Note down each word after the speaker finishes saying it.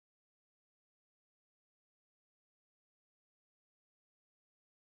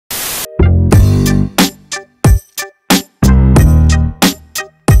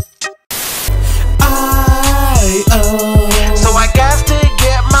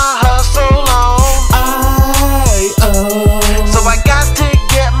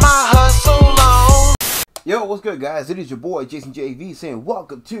guys? It is your boy Jason JV saying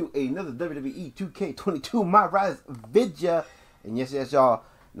welcome to another WWE 2K22 MyRISE video. And yes, y'all.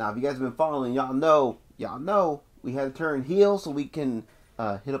 Now, if you guys have been following, y'all know we had to turn heel so we can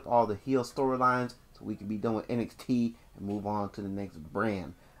hit up all the heel storylines so we can be done with NXT and move on to the next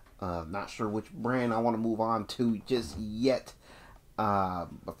brand. Not sure which brand I want to move on to just yet.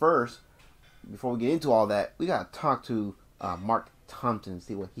 But first, before we get into all that, we gotta talk to Mark Thompson and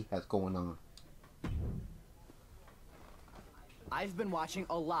see what he has going on. I've been watching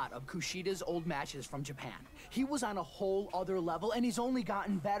a lot of Kushida's old matches from Japan. He was on a whole other level, and he's only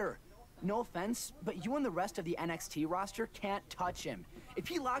gotten better. No offense, but you and the rest of the NXT roster can't touch him. If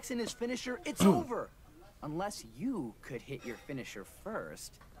he locks in his finisher, it's over. Unless you could hit your finisher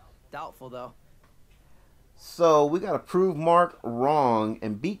first. Doubtful, though. So, we gotta prove Mark wrong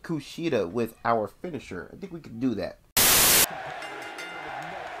and beat Kushida with our finisher. I think we could do that.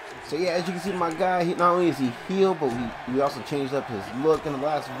 So yeah, as you can see, my guy, not only is he heel, but we also changed up his look in the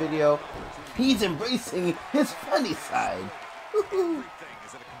last video. He's embracing his funny side. Everything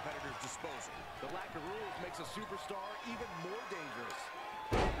is at a competitor's disposal. The lack of rules makes a superstar even more dangerous.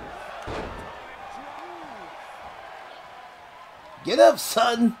 Get up,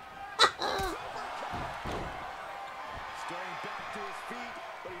 son! Staring back to his feet,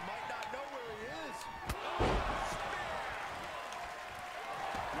 but he might not know where he is.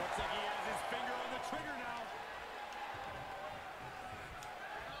 Looks like he has his finger on the trigger now.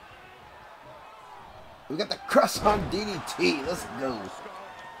 We got the cross on DDT. Let's go.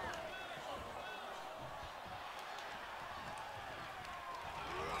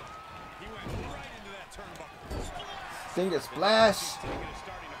 He went right into that turnbuckle. Finger splash.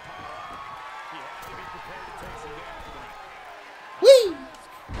 Whee!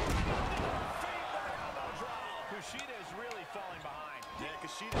 Kushida is really falling behind. Yeah,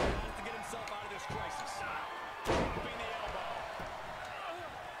 Kushida has to get himself out of this crisis. Dropping the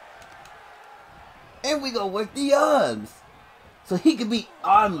elbow. And we gonna work the arms. So he can be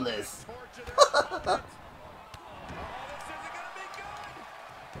armless.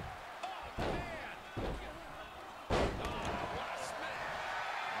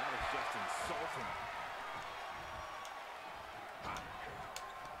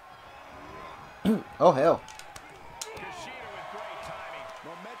 Oh hell. Kushida with great timing.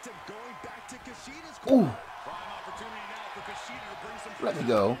 Momentum going back to Kushida's Ooh. corner. Prime opportunity now for Kushida to bring some Let me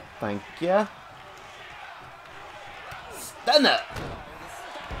go. Thank ya. Stunner. That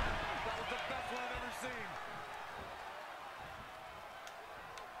was the best one I've ever seen.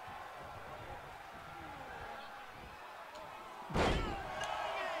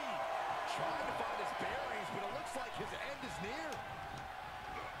 Trying to find his bearings, but it looks like his end is near.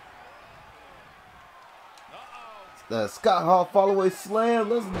 The Scott Hall follow-away slam.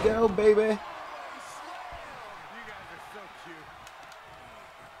 Let's go, baby. You guys are so cute.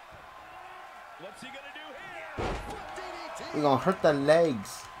 What's he gonna do here? DDT. We're gonna hurt the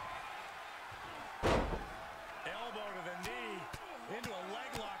legs. Elbow to the knee, into a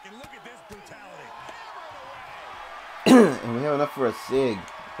leg lock, and look at this brutality. And we have enough for a sig.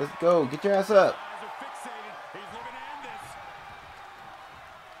 Let's go. Get your ass up. Eyes are fixated. He's looking to end this.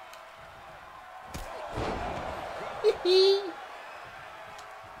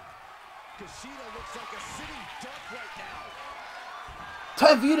 Kushida looks like a sitting duck right now.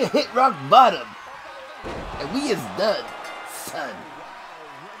 Time for you to hit rock bottom. And we is done, son.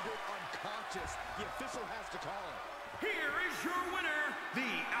 Rendered unconscious. The official has to call it. Here is your winner,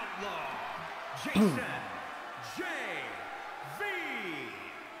 the Outlaw, Jason J.V.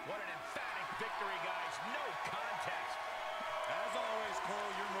 What an emphatic victory, guys. No contest. As always,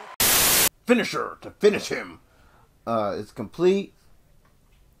 Cole, you're more... Finisher to finish him. It's complete.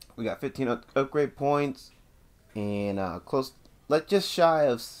 We got 15 upgrade points and just shy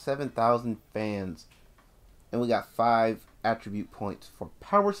of 7,000 fans. And we got 5 attribute points for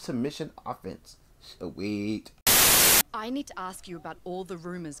power submission offense. Sweet. I need to ask you about all the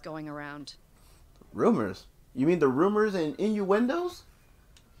rumors going around. Rumors? You mean the rumors and innuendos?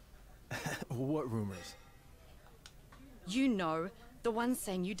 What rumors? You know, the ones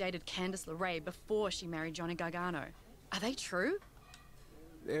saying you dated Candice LeRae before she married Johnny Gargano. Are they true?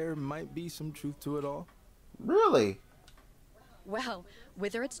 There might be some truth to it all. Really? Well,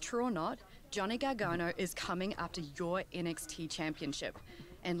 whether it's true or not, Johnny Gargano is coming after your NXT championship,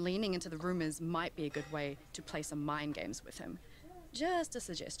 and leaning into the rumors might be a good way to play some mind games with him. Just a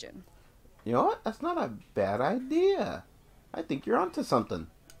suggestion. You know what? That's not a bad idea. I think you're onto something.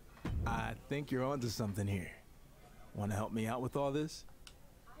 I think you're onto something here. Want to help me out with all this?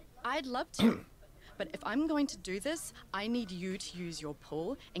 I'd love to. But if I'm going to do this, I need you to use your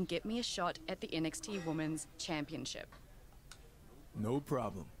pull and get me a shot at the NXT Women's Championship. No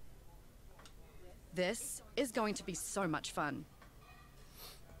problem. This is going to be so much fun.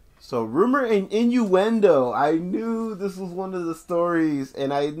 So, rumor and innuendo. I knew this was one of the stories,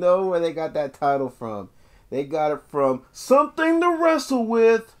 and I know where they got that title from. They got it from Something to Wrestle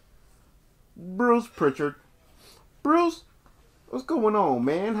With, Bruce Pritchard. Bruce, what's going on,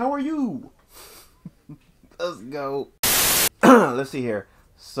 man? How are you? Let's go. Let's see here.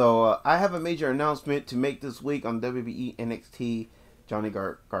 So, I have a major announcement to make this week on WWE NXT. Johnny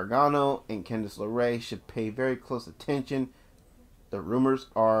Gargano and Candice LeRae should pay very close attention. The rumors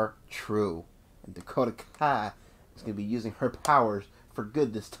are true. And Dakota Kai is going to be using her powers for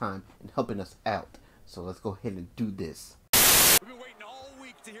good this time and helping us out. So let's go ahead and do this. We've been waiting all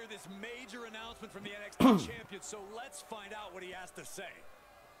week to hear this major announcement from the NXT champion, so let's find out what he has to say.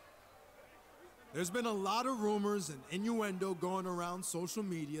 There's been a lot of rumors and innuendo going around social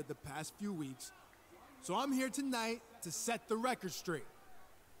media the past few weeks, so I'm here tonight to set the record straight.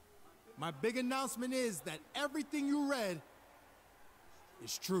 My big announcement is that everything you read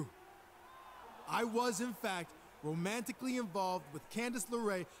is true. I was, in fact, romantically involved with Candice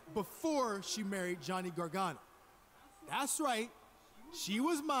LeRae before she married Johnny Gargano. That's right, she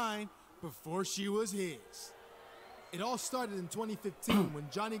was mine before she was his. It all started in 2015 when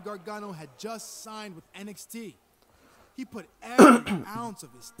Johnny Gargano had just signed with NXT. He put every ounce of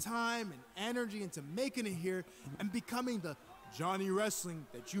his time and energy into making it here and becoming the Johnny Wrestling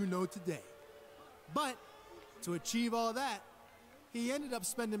that you know today. But to achieve all that, he ended up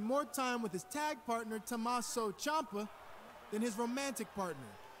spending more time with his tag partner, Tommaso Ciampa, than his romantic partner,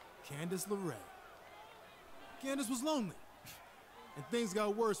 Candice LeRae. Candice was lonely, and things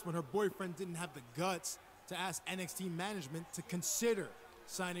got worse when her boyfriend didn't have the guts to ask NXT management to consider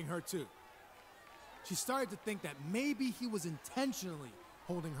signing her too. She started to think that maybe he was intentionally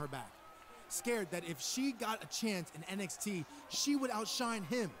holding her back, scared that if she got a chance in NXT, she would outshine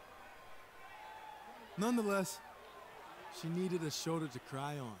him. Nonetheless, she needed a shoulder to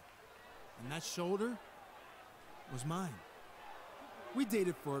cry on, and that shoulder was mine. We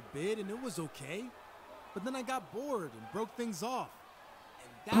dated for a bit, and it was okay, but then I got bored and broke things off,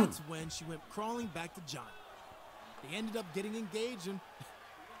 and that's when she went crawling back to Johnny. They ended up getting engaged, and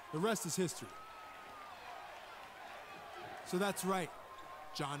the rest is history. So that's right,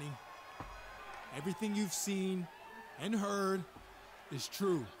 Johnny. Everything you've seen and heard is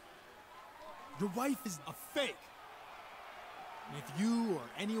true. Your wife is a fake. And if you or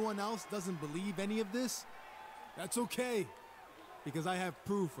anyone else doesn't believe any of this, that's okay, because I have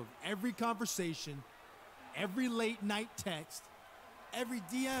proof of every conversation, every late night text, every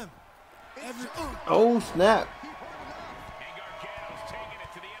DM, every... Oh, snap. And Gargano's taking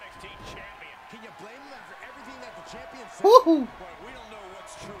it to the NXT champion. Can you blame him after everything that the champion said? Woohoo! Well, we don't know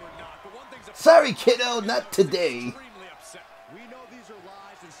what's true or not, but one thing's a Sorry, kiddo, not today. extremely upset. We know these are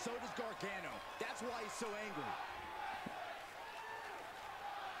lies, and so does Gargano. That's why he's so angry.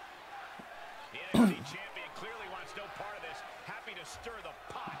 The NXT champion clearly wants no part of this. Happy to stir the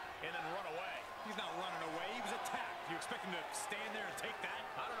pot and then run away. He's not running away. He was attacked. You expect him to stand there and take that?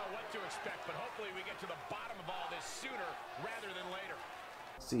 I don't know what to expect, but hopefully we get to the bottom of all this sooner rather than later.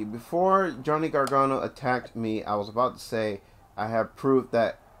 See, before Johnny Gargano attacked me, I was about to say I have proof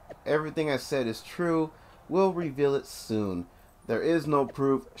that everything I said is true. We'll reveal it soon. There is no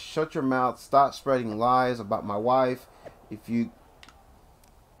proof. Shut your mouth. Stop spreading lies about my wife. If you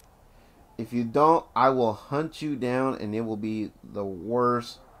don't, I will hunt you down, and it will be the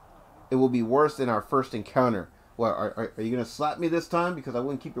worst. It will be worse than our first encounter. What, are you going to slap me this time because I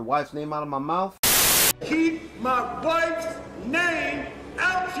wouldn't keep your wife's name out of my mouth? Keep my wife's name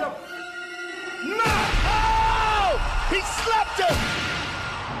out your mouth! Oh! He slapped him!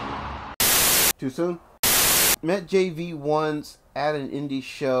 Too soon? Met JV once at an indie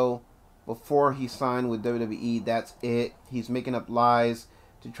show before he signed with WWE. That's it. He's making up lies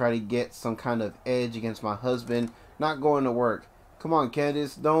to try to get some kind of edge against my husband. Not going to work. Come on,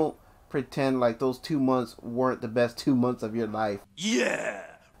 Candice. Don't pretend like those 2 months weren't the best 2 months of your life. Yeah!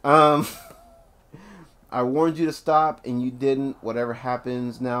 I warned you to stop and you didn't. Whatever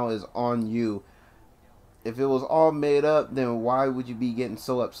happens now is on you. If it was all made up, then why would you be getting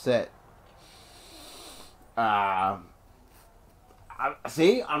so upset?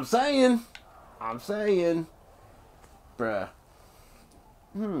 See, I'm saying, bruh.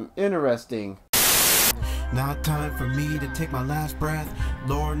 Interesting. Now time for me to take my last breath.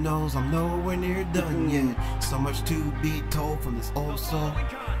 Lord knows I'm nowhere near done yet. So much to be told from this old soul.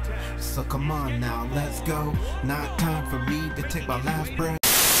 So come on now, let's go. Now time for me to take my last breath.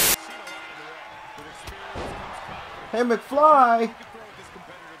 Hey, McFly.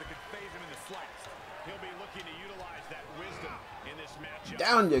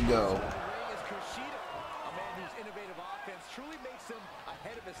 Down you go.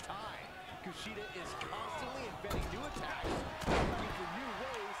 Kushida is constantly inventing new attacks, looking for new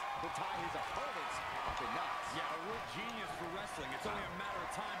ways to tie his opponents up in knots. Yeah, a real genius for wrestling. It's only a matter of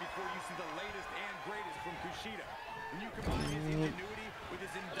time before you see the latest and greatest from Kushida. When you combine his ingenuity with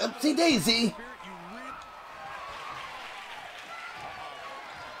his Upsy daisy. spirit, you really...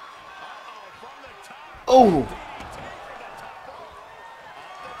 From the top. Oh.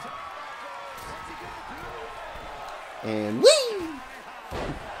 And whee!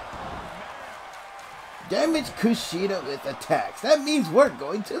 Damage Kushida with attacks. That means we're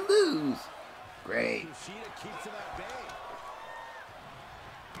going to lose. Great. Kushida keeps him at bay.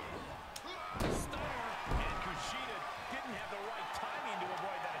 And Kushida didn't have the right timing to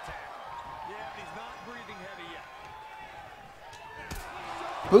avoid that attack. Yeah, but he's not breathing heavy yet.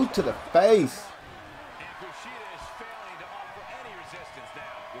 Boot to the face. And Kushida is failing to offer any resistance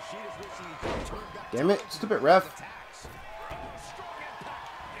now. Kushida's wishing he could turn back. Damn it, stupid ref. Attacks.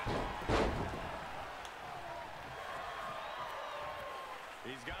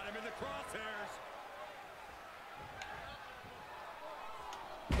 He's got him in the crosshairs.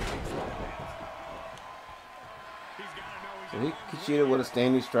 He's got to know he's So hit Kushida with a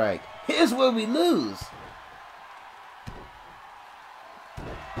standing strike. Here's where we lose.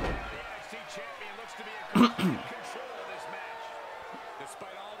 The NXT champion looks to be in control of this match.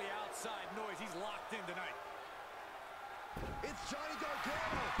 Despite all the outside noise, he's locked in tonight. It's Johnny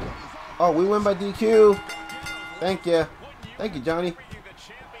Gargano. He's on. Oh, we win by DQ. Thank you. Thank you, Johnny. The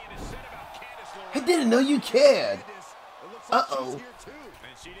champion is said about Candice LeRae. I didn't know you cared. It looks like Uh-oh. she's here too.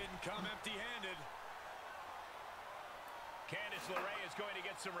 And she didn't come empty-handed. Candice LeRae is going to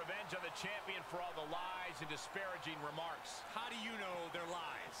get some revenge on the champion for all the lies and disparaging remarks. How do you know they're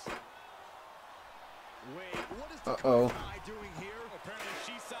lies? Wait, what is Uh-oh. Dakota Kai doing here? Apparently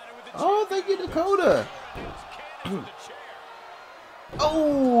she sided with the Oh, thank you, Dakota. Candice with the chair.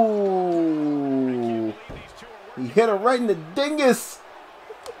 Oh. He hit her right in the dingus.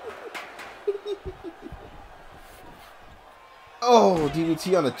 Oh,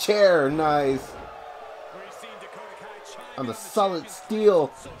 DDT on the chair. Nice. We've seen Dakota Kai chime On the in solid champion's steel.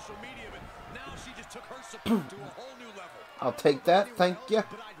 social media, but now she just took her support to a whole new level. I'll take that. Thank you.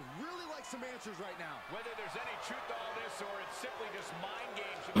 But I'd really like some answers right now. Whether there's any truth to all this or it's simply just mind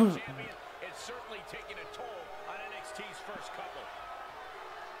games from the champion, it's certainly taking a toll on NXT's first couple.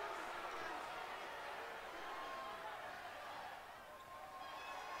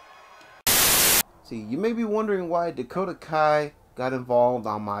 See, you may be wondering why Dakota Kai got involved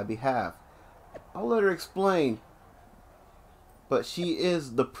on my behalf. I'll let her explain. But she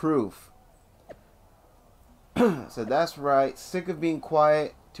is the proof. So that's right. Sick of being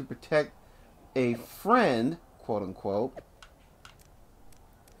quiet to protect a friend, quote unquote.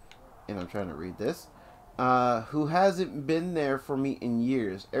 And I'm trying to read this. Who hasn't been there for me in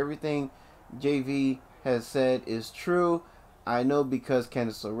years. Everything JV has said is true. I know because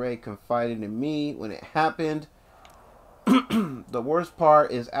Candice LeRae confided in me when it happened. The worst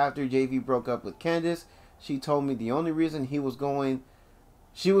part is after JV broke up with Candice, she told me the only reason she was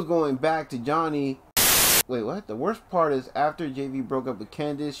going back to Johnny. Wait, what? The worst part is after JV broke up with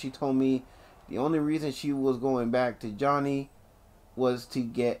Candice, she told me the only reason she was going back to Johnny was to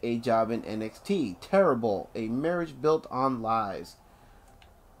get a job in NXT. Terrible. A marriage built on lies.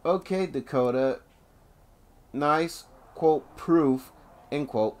 Okay, Dakota. Nice, quote, proof, end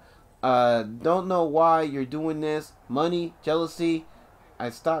quote. Don't know why you're doing this. Money, jealousy. I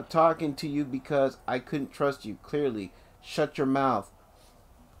stopped talking to you because I couldn't trust you. Clearly. Shut your mouth.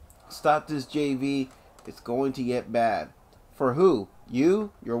 Stop this, JV. It's going to get bad. For who?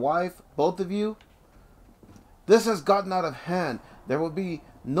 You? Your wife? Both of you? This has gotten out of hand. There will be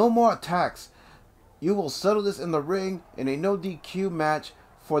no more attacks. You will settle this in the ring in a no DQ match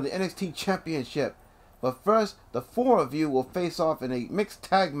for the NXT Championship. But first, the four of you will face off in a mixed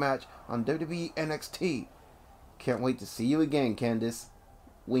tag match on WWE NXT. Can't wait to see you again, Candice.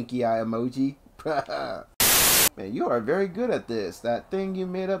 Winky eye emoji. Man, you are very good at this. That thing you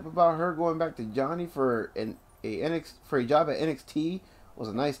made up about her going back to Johnny for a job at NXT was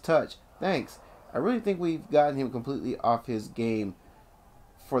a nice touch. Thanks. I really think we've gotten him completely off his game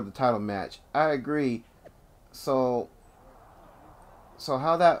for the title match. I agree. So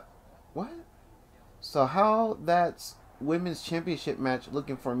how that... What? So how that's women's championship match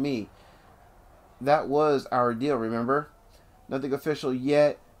looking for me? That was our deal, remember? Nothing official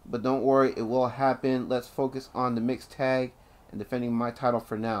yet, but don't worry, it will happen. Let's focus on the mixed tag and defending my title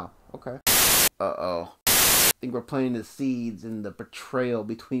for now. Okay. Uh-oh. think we're planting the seeds in the betrayal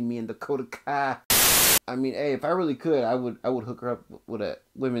between me and Dakota Kai. I mean, hey, if I really could, I would hook her up with a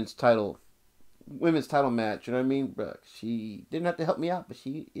women's title match. You know what I mean? But she didn't have to help me out, but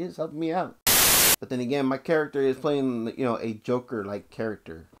she is helping me out. But then again, my character is playing, you know, a Joker-like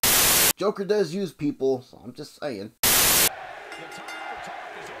character. Joker does use people, so I'm just saying.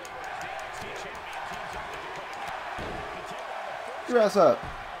 Your ass up.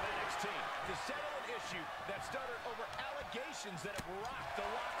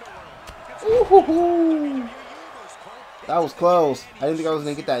 Ooh, that was close. I didn't think I was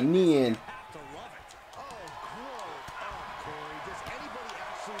gonna get that knee in.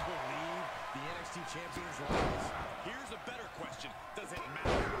 Here's a better question. Does it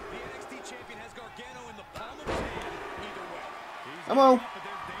matter? The NXT champion has Gargano in the palm of his hand. Either way, Come on. but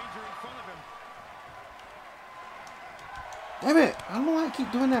there's danger in front of him. Damn it. I don't know why I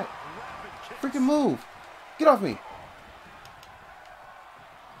keep doing that freaking move. Get off me.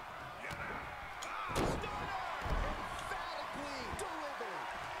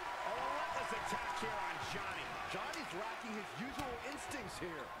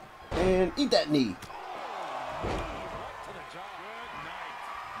 And eat that knee.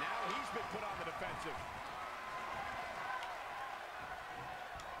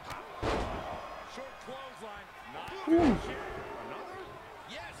 Ooh.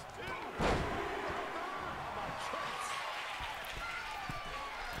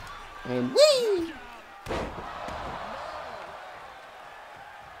 And whee!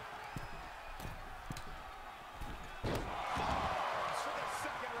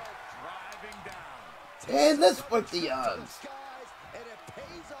 And let's put the odds. And it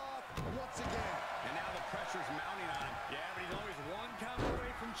pays off once again. And now the pressure's mounting on him. Yeah, but he's always one count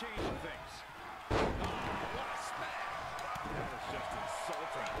away from changing things. Oh, what a smash. That was just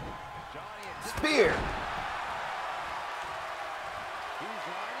insulting. Johnny and Spear. He's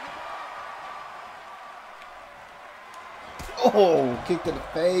lining him up. Oh, kick to the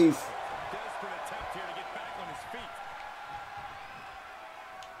face. Desperate attempt here to get back on his feet.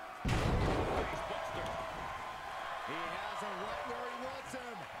 He has him right where he wants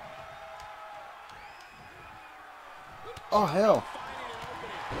him. Oh, hell.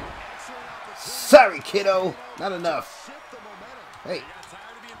 Sorry, kiddo. Not enough. Hey.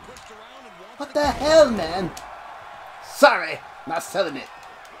 What the hell, man? Sorry. Not selling it.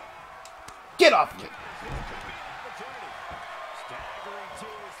 Get off me. Staggering to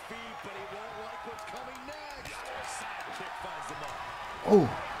his feet, but he won't like what's coming next. Sidekick finds him up. Oh.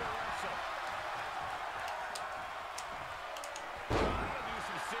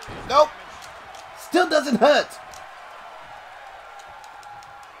 Nope. Still doesn't hurt.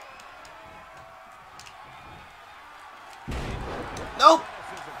 Nope.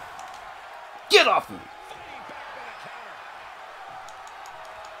 Get off me.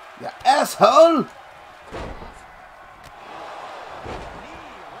 You asshole.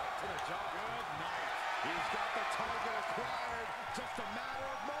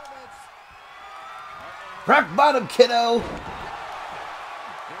 Rock bottom, kiddo.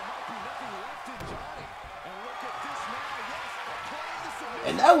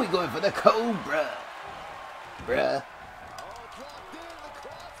 And now we're going for the Cobra. Bruh.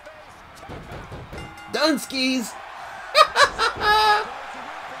 Dunskies.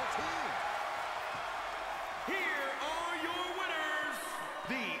 Here are your winners,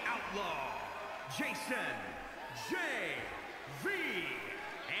 the Outlaw, Jason, J.V.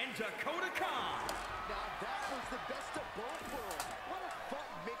 and Dakota Kai. Now that was the best of both worlds. What a fun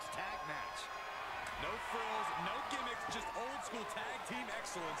mixed tag match. No frills, no gimmicks, just old school tag team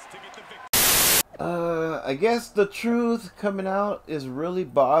excellence to get the victory. I guess the truth coming out is really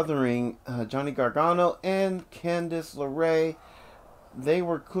bothering Johnny Gargano and Candice LeRae. They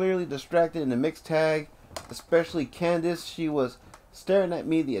were clearly distracted in the mixed tag, especially Candice. She was staring at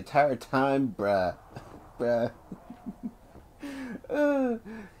me the entire time, bruh. Bruh.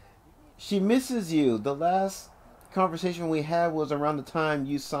 She misses you. The last conversation we had was around the time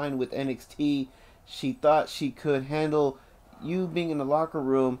you signed with NXT. She thought she could handle you being in the locker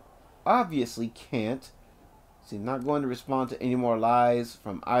room. Obviously can't. She's not going to respond to any more lies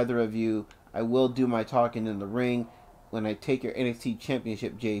from either of you. I will do my talking in the ring when I take your NXT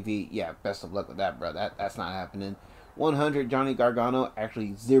Championship, JV. Yeah, best of luck with that, bro. That's not happening. 100 Johnny Gargano,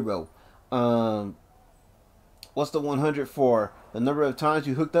 actually 0. What's the 100 for? The number of times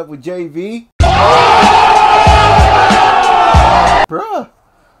you hooked up with JV? Bruh.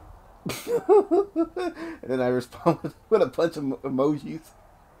 And then I respond with a bunch of emojis.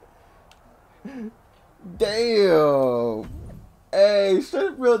 Damn. Hey, straight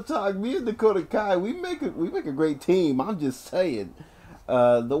up real talk. Me and Dakota Kai, we make a great team. I'm just saying.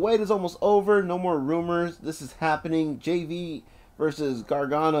 The wait is almost over. No more rumors. This is happening. JV versus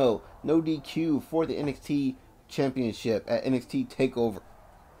Gargano. No DQ for the NXT Championship at NXT Takeover.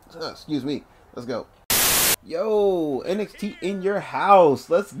 Excuse me. Let's go. Yo, NXT in your house.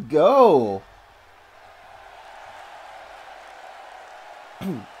 Let's go.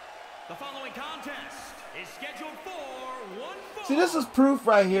 The following contest is scheduled for one fall. See, this is proof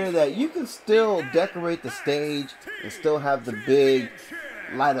right here that you can still decorate the stage and still have the big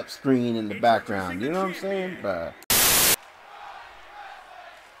light up screen in the background. You know what I'm saying? But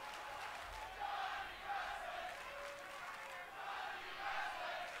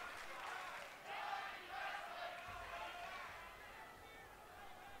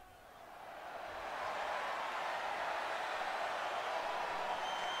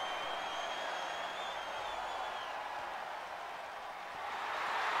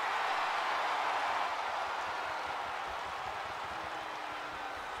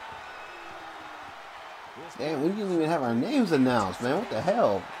damn, we didn't even have our names announced, man. What the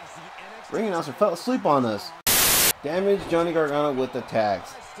hell? Ring announcer fell asleep on us. Damage Johnny Gargano with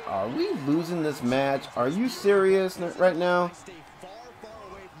attacks. Are we losing this match? Are you serious right now? Stay far, far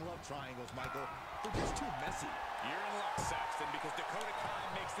away from love triangles, Michael. They're just too messy. You're in luck, Saxton, because Dakota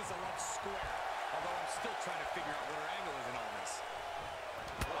Kai makes this a love square. Although I'm still trying to figure out what her angle is in all this.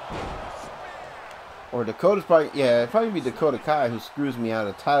 Or Dakota's probably, yeah, it'd probably be Dakota Kai who screws me out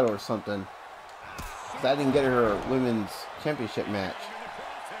of the title or something. I didn't get her a women's championship match.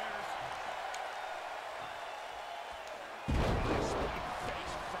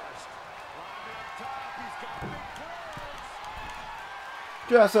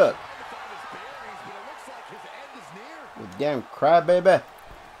 Dress up. You damn crybaby.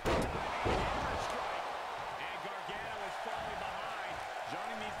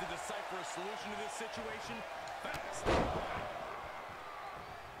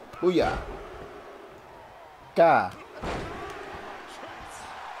 Booyah. God.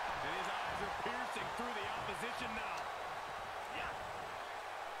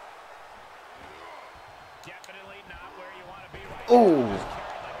 Oh.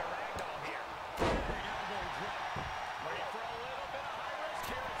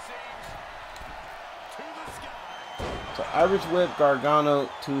 So Irish whip Gargano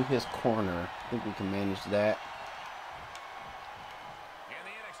to his corner. I think we can manage that. And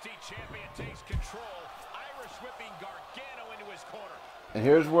the NXT champion takes control. Irish whipping Gargano into his corner. And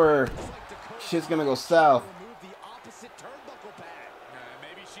here's where shit's gonna go south.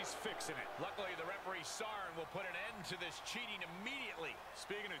 Maybe she's fixing it. Luckily, the referee saw her and will put an end to this cheating immediately.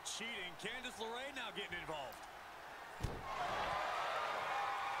 Speaking of cheating, Candice LeRae now getting involved.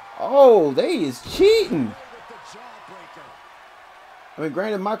 Oh, they is cheating. I mean,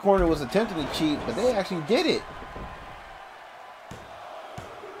 granted, my corner was attempting to cheat, but they actually did it.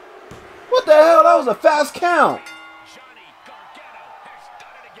 What the hell? That was a fast count.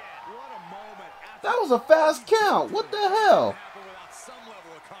 That was a fast count. What the hell? Without some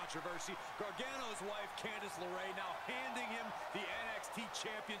level of controversy, Gargano's wife, Candice LeRae, now handing him the NXT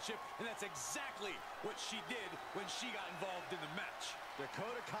championship, and that's exactly what she did when she got involved in the match.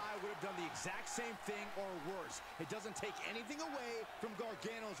 Dakota Kai would have done the exact same thing or worse. It doesn't take anything away from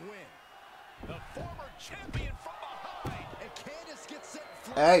Gargano's win. The former champion from behind. And Candice gets set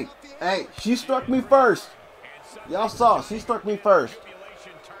Hey, hey, she struck me first. Y'all saw, she struck me first.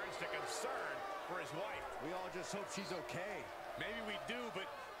 Turns to concern for his wife. We all just hope she's okay. Maybe we do, but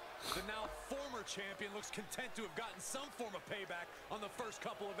the now former champion looks content to have gotten some form of payback on the first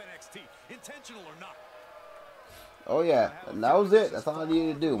couple of NXT, intentional or not. Oh yeah, and that was it. That's all I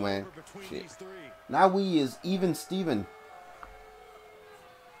needed to do, man. Shit. Now we is even Steven.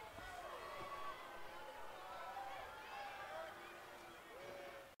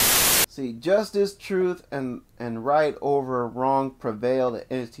 See, justice, truth, and right over wrong prevailed at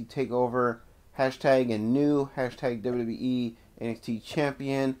NXT TakeOver. Hashtag and new. Hashtag WWE NXT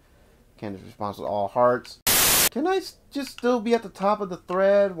Champion. Candice responds with all hearts. Can I just still be at the top of the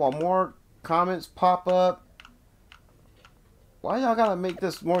thread while more comments pop up? Why y'all gotta make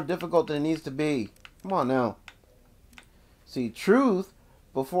this more difficult than it needs to be? Come on now. See, truth,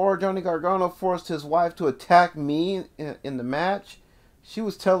 before Johnny Gargano forced his wife to attack me in the match, she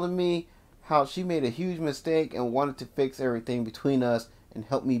was telling me how she made a huge mistake and wanted to fix everything between us and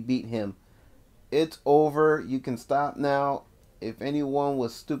help me beat him. It's over. You can stop now. If anyone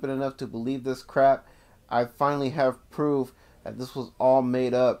was stupid enough to believe this crap, I finally have proof that this was all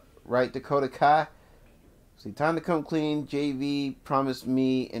made up. Right, Dakota Kai? See, time to come clean. JV promised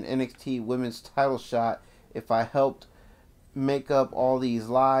me an NXT women's title shot if I helped make up all these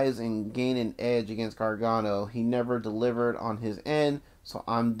lies and gain an edge against Gargano. He never delivered on his end, so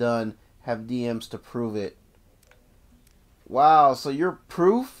I'm done. Have DMs to prove it. Wow, so you're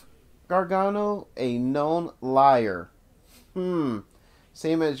proof, Gargano? A known liar.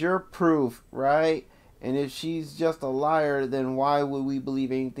 Same as your proof, right? And if she's just a liar, then why would we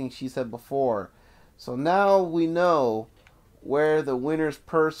believe anything she said before? So now we know where the winner's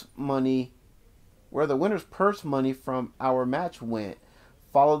purse money from our match went.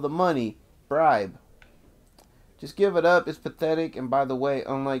 Follow the money. Bribe. Just give it up. It's pathetic. And by the way,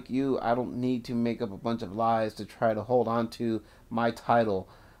 unlike you, I don't need to make up a bunch of lies to try to hold on to my title.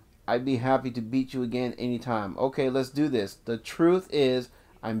 I'd be happy to beat you again anytime. Okay, let's do this. The truth is,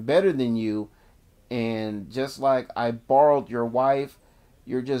 I'm better than you. And just like I borrowed your wife,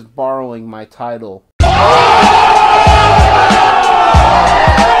 you're just borrowing my title.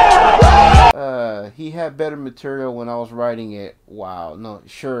 He had better material when I was writing it. Wow, no,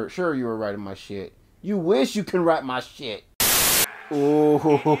 sure you were writing my shit. You wish you can write my shit.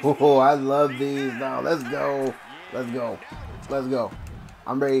 Oh, I love these. Now let's go. Let's go. Let's go.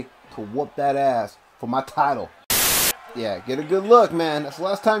 I'm ready to whoop that ass for my title. Yeah, get a good look, man. That's the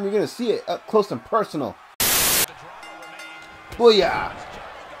last time you're gonna see it up close and personal. Booyah!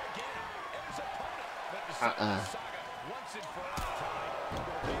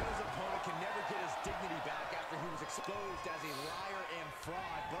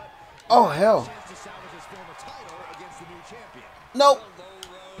 Oh hell! Nope.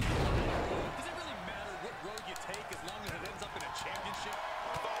 Does it really matter what road you take as long as it ends up in a championship?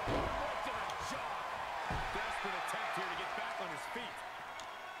 Right to the jaw. Desperate attempt here to get back on his feet.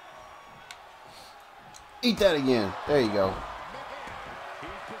 Eat that again. There you go.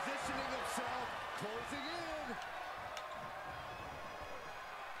 He's positioning himself, closing in.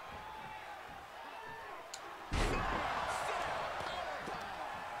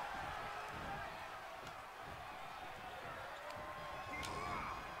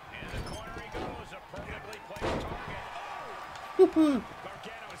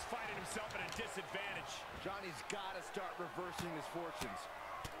 Gargano is finding himself at a disadvantage. Johnny's got to start reversing his fortunes.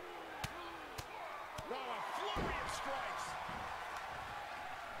 Oh, a flurry of strikes.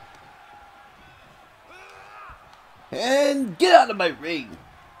 And get out of my ring.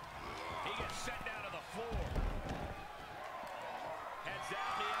 He gets sent down to the floor. Heads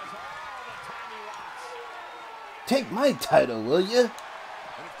out, he has all the time he wants. Take my title, will you?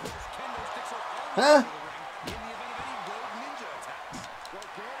 Huh?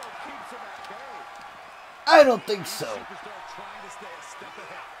 I don't think so.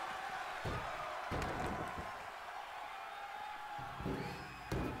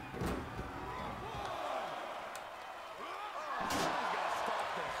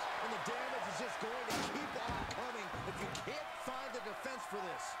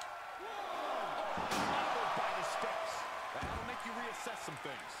 Some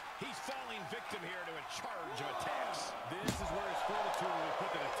things. He's falling victim here to a charge of attacks. This is where his fortitude will be put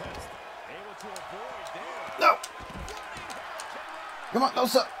to the test. Able to avoid there. No. Come on, no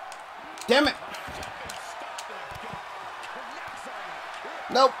sir. Damn it.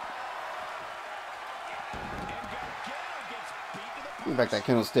 Nope. Give me back that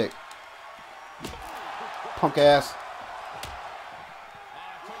candlestick. Punk ass.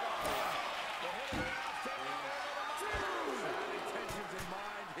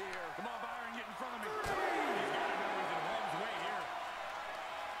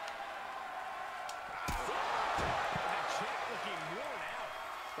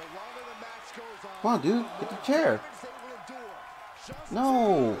 Come on, dude. Get the chair.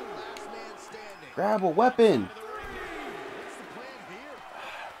 No. Grab a weapon.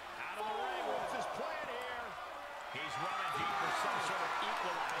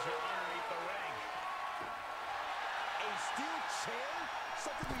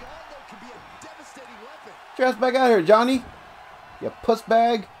 Get your ass back out here, Johnny. You puss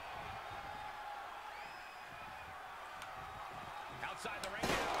bag.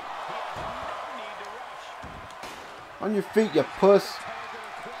 On your feet, you puss.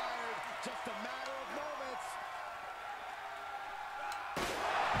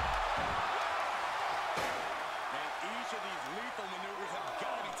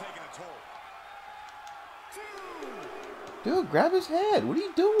 Dude, grab his head. What are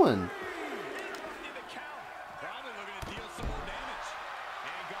you doing?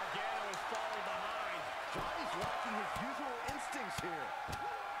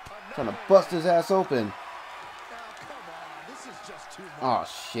 Trying to bust his ass open. Oh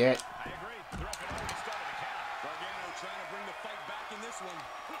shit.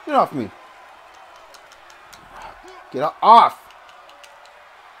 Get off me. Get off.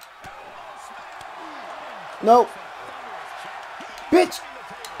 Nope. Bitch,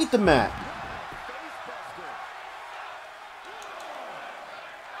 eat the mat.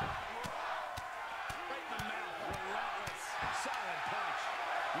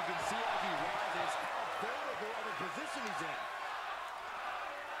 You can see as he rises how vulnerable of a position he's in.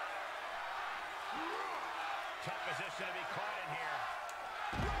 Tough position to be caught in here.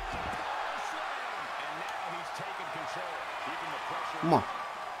 And now he's taken control. Keeping the pressure. Come on.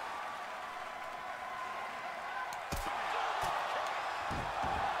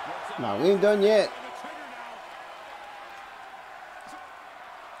 No, we ain't done yet.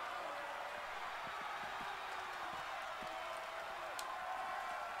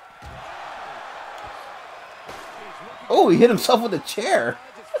 Oh, he hit himself with a chair.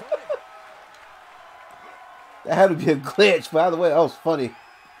 That had to be a glitch. By the way, that was funny.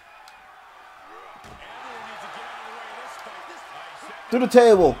 Through the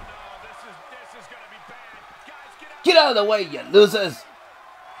table. Get out of the way, you losers.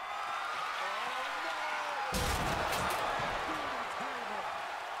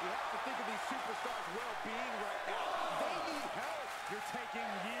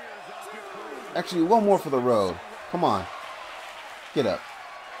 Actually, one more for the road. Come on. Get up.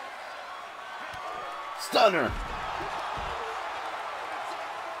 Stunner.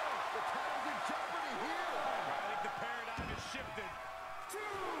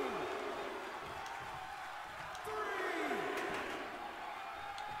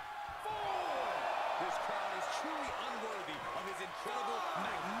 This crowd is truly unworthy of his incredible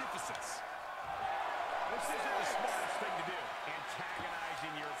magnificence. This isn't the smartest thing to do.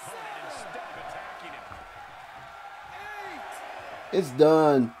 Antagonizing your opponent instead of attacking him. It's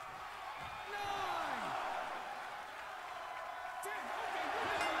done.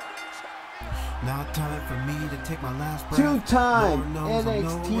 Now time for me to take my last breath. Two-time Lord knows I'm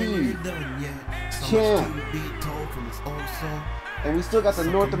NXT nowhere near done yet. So champ. much to be told from this old soul. And we still got the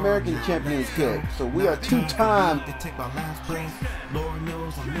North American Championship. So we are two-time. To take my last breath. Lord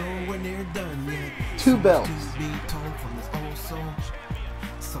knows I'm nowhere near done yet. Two So much belts. to be told from this old soul.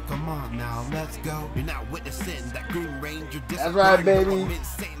 So come on now, let's go. You're now witnessing that Green Ranger. That's right, baby.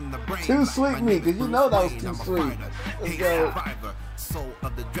 Too sweet me, because you know that was too sweet. Let's go. Soul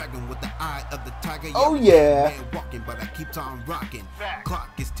of the dragon with the eye of the tiger. Oh, yeah. Man walking, but I keep on rocking. Clock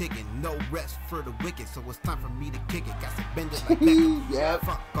is ticking, no rest for the wicked. So it's time for me to kick it. Got to bend it like Beckham.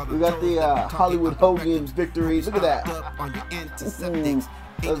 Yep. We got the Hollywood Hogan victory. Look at that.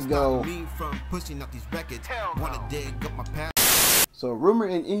 Let's go. So, rumor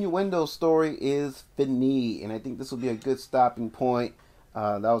and innuendo story is finished, and I think this will be a good stopping point.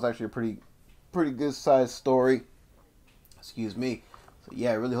 That was actually a pretty good sized story. Excuse me. So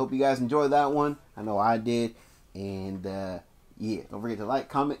yeah, I really hope you guys enjoyed that one. I know I did, and yeah, don't forget to like,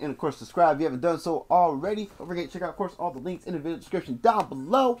 comment, and of course subscribe if you haven't done so already. Don't forget to check out, of course, all the links in the video description down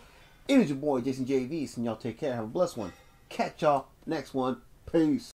below. It is your boy Jason JV, and y'all take care. Have a blessed one. Catch y'all next one. Peace.